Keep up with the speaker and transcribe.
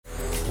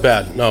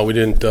bad. No, we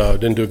didn't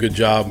do a good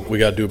job. We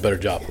got to do a better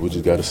job. We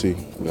just got to see.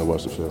 We got to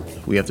watch the film.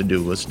 We have to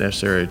do what's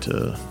necessary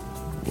to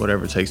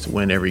whatever it takes to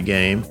win every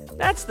game.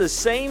 That's the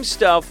same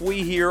stuff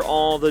we hear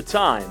all the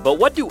time. But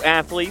what do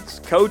athletes,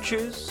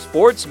 coaches,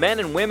 sportsmen,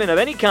 and women of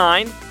any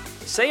kind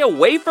say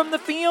away from the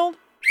field?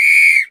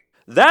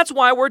 That's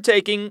why we're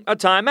taking a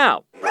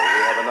timeout.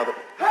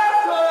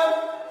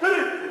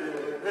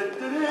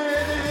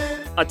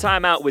 A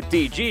timeout with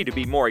DG, to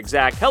be more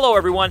exact. Hello,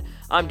 everyone.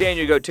 I'm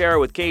Daniel Gotera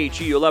with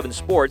KHEU 11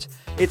 Sports.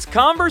 It's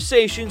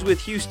conversations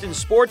with Houston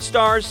sports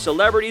stars,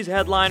 celebrities,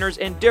 headliners,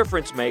 and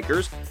difference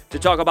makers to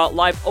talk about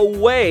life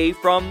away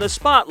from the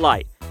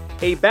spotlight.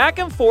 A back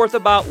and forth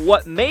about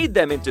what made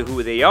them into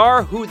who they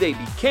are, who they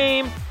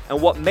became,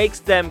 and what makes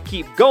them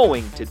keep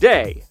going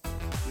today.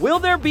 Will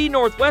there be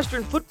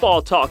Northwestern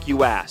football talk,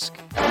 you ask?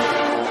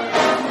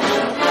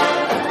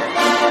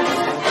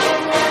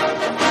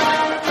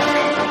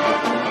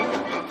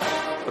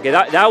 Okay,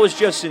 that was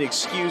just an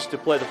excuse to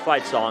play the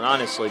fight song,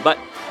 honestly. But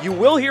you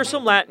will hear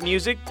some Latin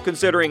music,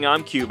 considering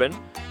I'm Cuban.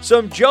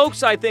 Some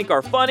jokes I think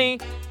are funny,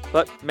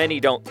 but many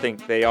don't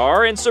think they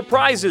are, and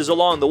surprises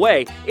along the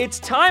way. It's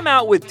Time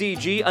Out with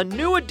DG, a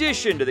new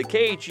addition to the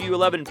KHEU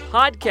 11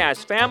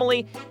 podcast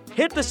family.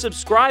 Hit the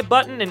subscribe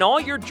button, and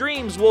all your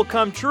dreams will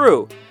come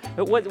true.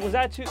 Was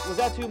that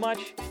too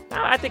much?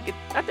 No, I think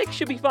it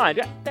should be fine.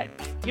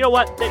 You know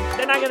what?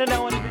 They're not gonna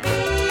know anything.